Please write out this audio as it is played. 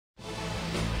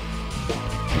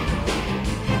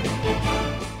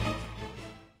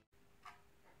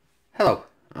Hello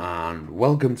and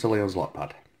welcome to Leon's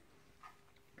Lockpad.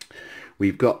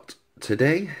 We've got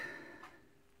today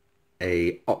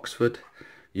a Oxford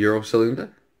Euro cylinder.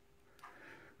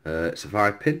 It's a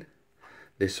 5-pin.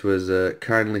 This was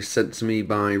kindly sent to me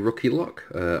by Rookie Lock.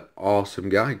 Awesome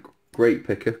guy, great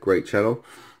picker, great channel,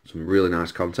 some really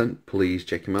nice content. Please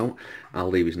check him out. I'll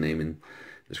leave his name in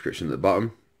the description at the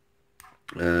bottom.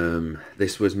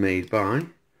 This was made by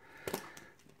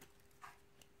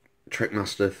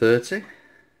Trickmaster 30.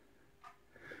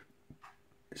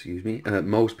 Excuse me.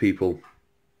 Most of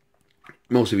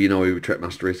you know who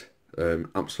Trickmaster is.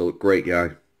 Absolute great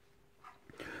guy.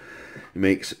 He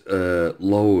makes a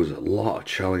lot of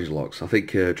challenge locks. I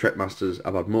think I've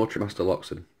had more Trickmaster locks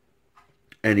than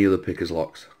any other picker's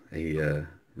locks. He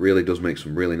really does make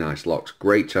some really nice locks.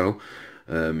 Great channel.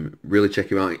 Really check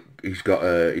him out. He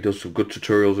does some good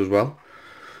tutorials as well.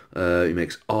 He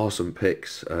makes awesome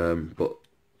picks, but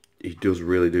he does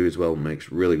really do as well.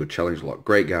 Makes really good challenge lock.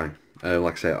 Great guy.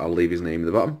 Like I said, I'll leave his name at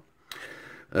the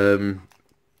bottom.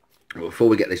 Before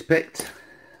we get this picked,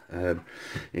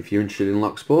 if you're interested in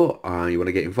lock sport and you want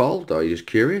to get involved or you're just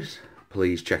curious,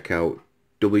 please check out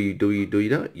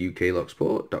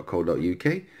www.uklocksport.co.uk.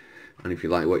 And if you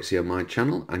like what you see on my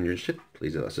channel and you're interested,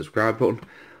 please hit that subscribe button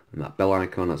and that bell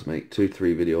icon. That's make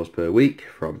 2-3 videos per week,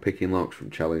 from picking locks,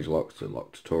 from challenge locks to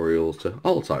lock tutorials to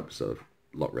all types of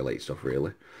lock related stuff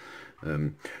really.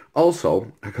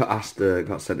 Also, I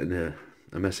got sent in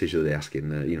a message the other day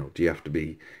asking, do you have to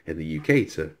be in the UK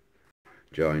to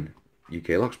join UK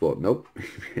Lock Sport? Nope.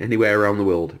 Anywhere around the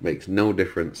world, it makes no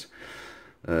difference.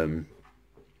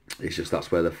 It's just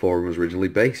that's where the forum was originally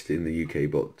based, in the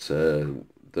UK, but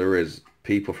there is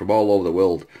people from all over the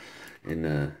world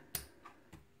in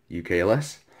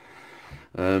UKLS.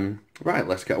 Right,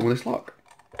 let's get on with this lock.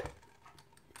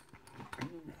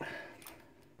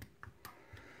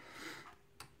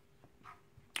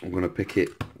 I'm going to pick it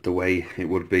the way it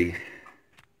would be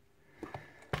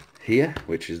here,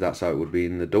 that's how it would be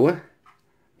in the door.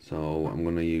 So I'm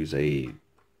going to use a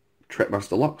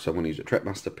Trickmaster lock, so I'm going to use a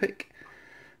Trickmaster pick.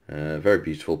 Very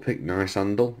beautiful pick, nice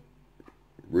handle,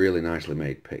 really nicely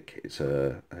made pick. It's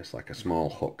like a small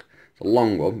hook. It's a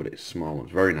long one, but it's small.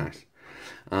 It's very nice.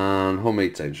 And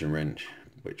homemade tension wrench,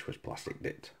 which was plastic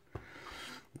dipped.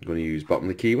 I'm going to use bottom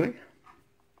of the keyway.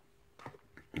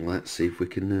 Let's see if we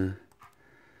can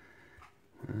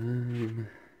should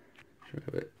we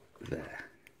have it there?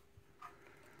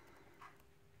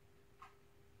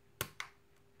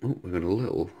 Oh, we've got a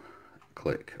little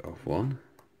click off one.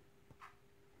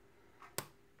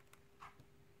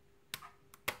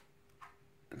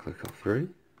 A click off 3.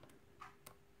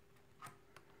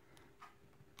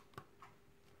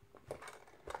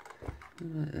 I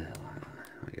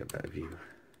get a better view.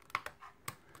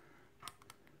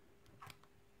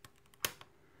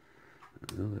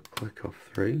 Another click off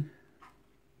 3.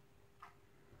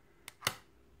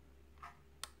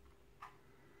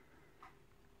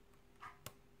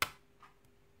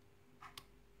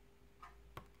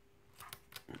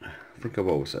 I think I've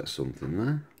always set something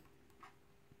there.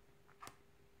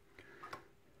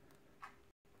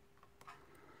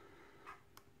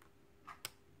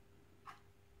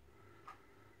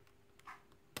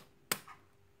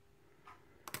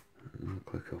 Another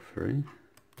click off 3.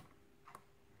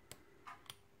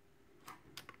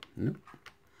 Nope.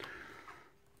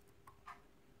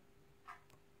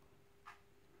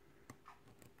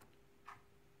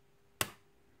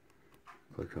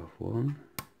 Click off 1,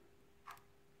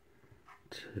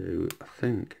 2. I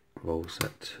think I've all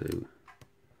set 2.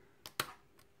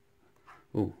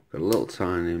 Oh, got a little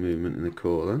tiny movement in the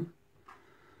core then.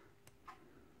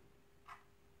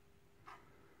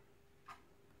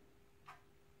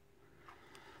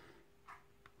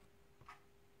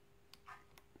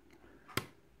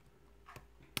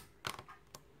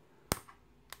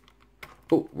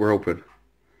 Oh, we're open.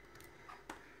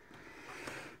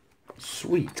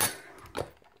 Sweet.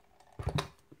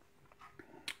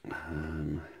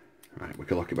 Right, we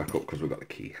can lock it back up because we've got the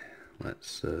key.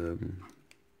 Let's find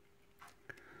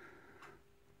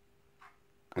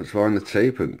the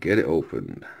tape and get it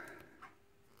opened.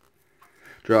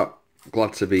 Glad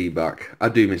to be back. I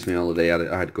do miss my holiday.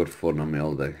 I had good fun on my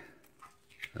holiday.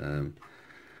 Well,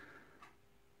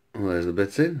 there's the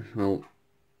bits in. Well,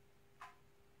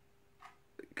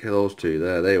 those two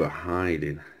there, they were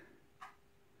hiding.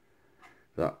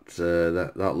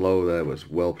 That low there was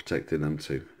well protecting them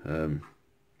two.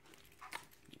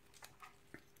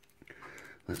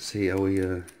 Let's see how we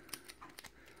there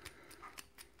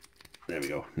we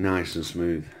go, nice and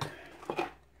smooth. I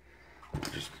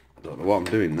don't know what I'm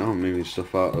doing now. I'm moving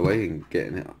stuff out of the way and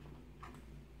getting it.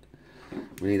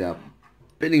 We need our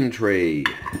spinning tray.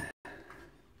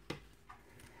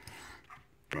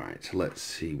 Right, let's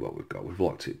see what we've got. We've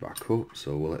locked it back up,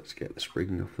 so let's get the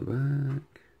spring off the back.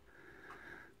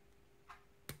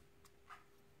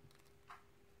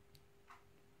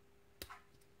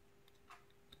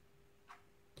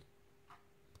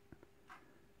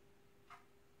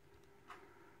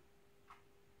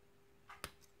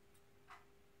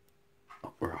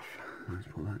 Oh, we're off. Let's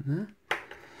put that in there.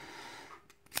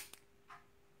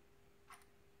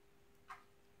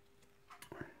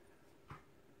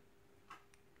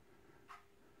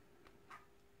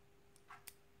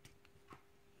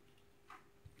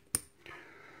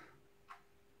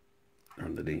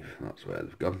 Underneath, that's where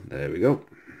they've gone. There we go.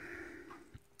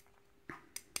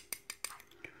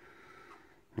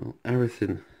 Well,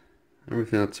 everything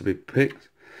had to be picked.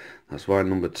 That's why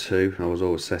number 2, I was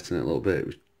oversetting it a little bit. It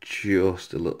was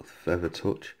just a little feather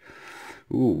touch.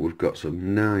 Ooh, we've got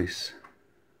some nice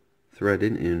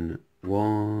threading in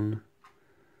 1,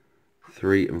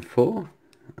 3 and 4.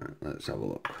 Right, let's have a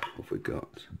look what we've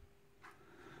got.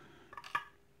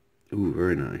 Ooh,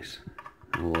 very nice.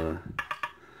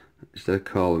 Instead of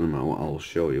calling them out, I'll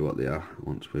show you what they are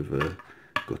once we've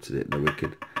gutted it. Then we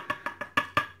can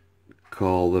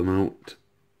call them out.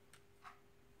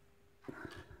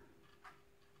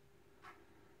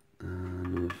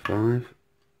 Number 5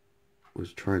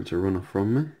 was trying to run off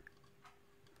from me.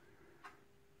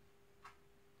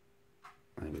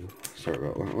 There we go. Sorry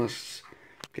about that. Let's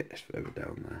get this further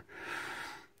down there.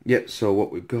 Yep, so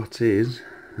what we've got is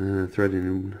threading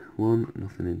in 1,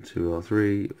 nothing in 2 or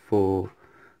 3, 4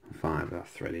 and 5 are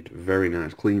threaded. Very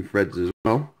nice, clean threads as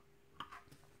well.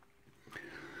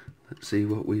 Let's see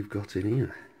what we've got in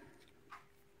here.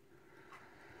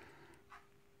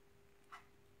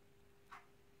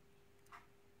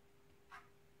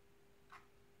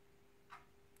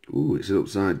 Ooh, it's an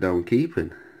upside down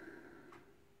keeping.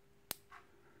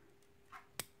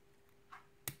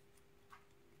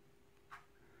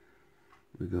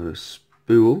 We've got a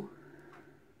spool.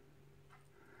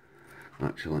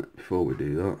 Actually, before we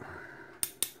do that,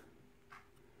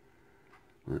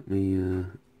 let me,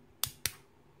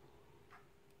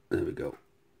 there we go.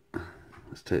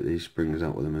 Let's take these springs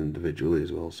out with them individually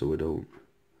as well so we don't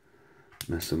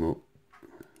mess them up.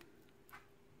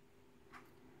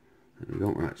 There we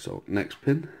go. Right, so next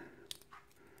pin.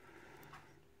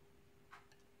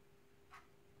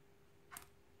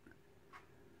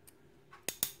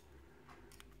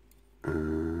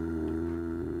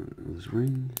 This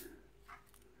ring.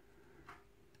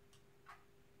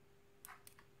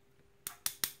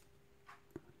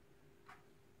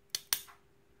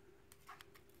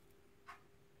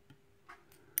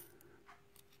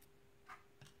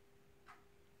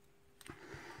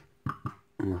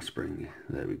 Last spring.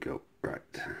 There we go. Right.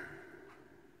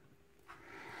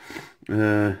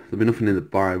 There'll be nothing in the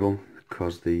Bible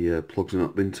because the plugs have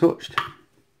not been touched.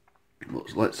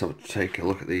 But let's take a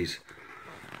look at these.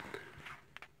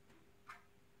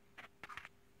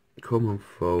 Come on,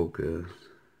 focus.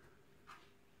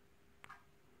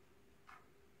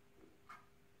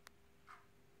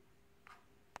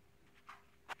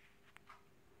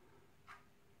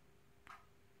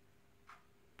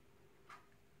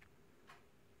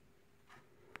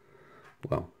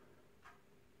 Wow.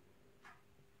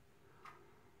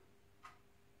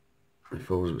 My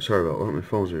phone's, sorry about that, my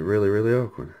phone's been really, really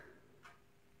awkward.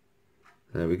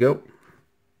 There we go.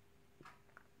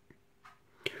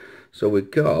 So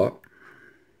we've got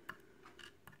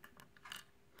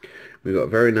a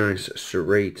very nice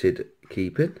serrated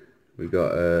keeping. We've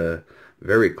got a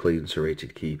very clean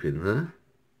serrated keeping there.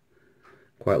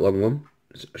 Quite long one.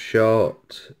 It's a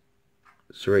short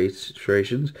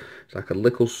serrations. It's like a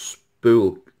little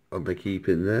spool on the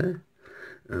keeping there.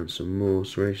 And some more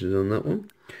serrations on that one.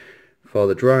 For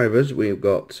the drivers, we've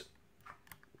got,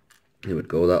 it would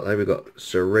go that way, we've got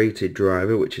serrated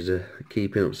driver, which is a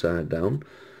keeping upside down.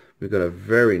 We've got a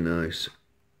very nice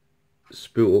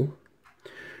spool.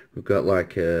 We've got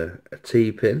like a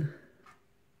T-pin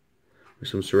with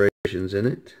some serrations in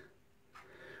it.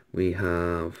 We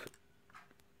have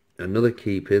another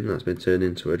key-pin that's been turned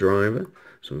into a driver,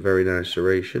 some very nice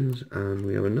serrations, and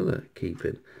we have another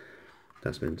key-pin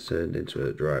that's been turned into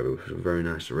a driver with some very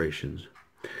nice serrations.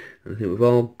 And I think we've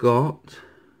all got,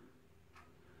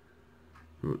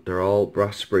 they're all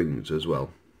brass springs as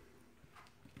well.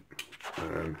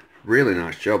 Really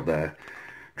nice job there,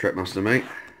 Trek-master mate.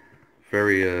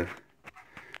 Very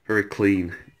very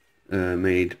clean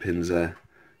made pins there.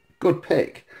 Good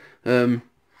pick.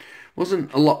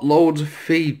 Wasn't loads of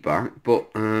feedback,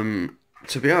 but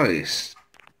to be honest,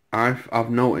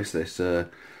 I've noticed this.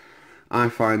 I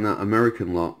find that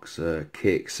American locks,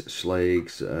 kicks,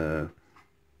 slags, things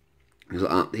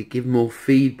like that, they give more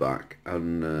feedback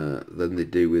and than they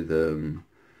do with a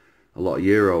lot of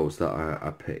Euros that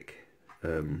I pick.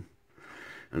 And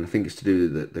I think it's to do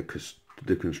with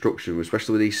the construction,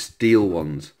 especially with these steel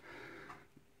ones.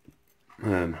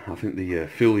 I think they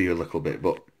fool you a little bit,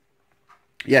 but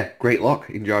yeah, great lock.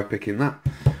 Enjoy picking that.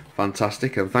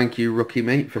 Fantastic, and thank you, Rookie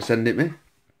Mate, for sending it me.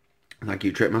 Thank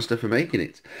you, Tripmaster, for making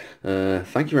it.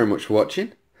 Thank you very much for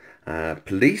watching.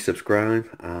 Please subscribe,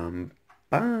 and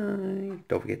bye.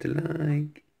 Don't forget to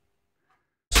like.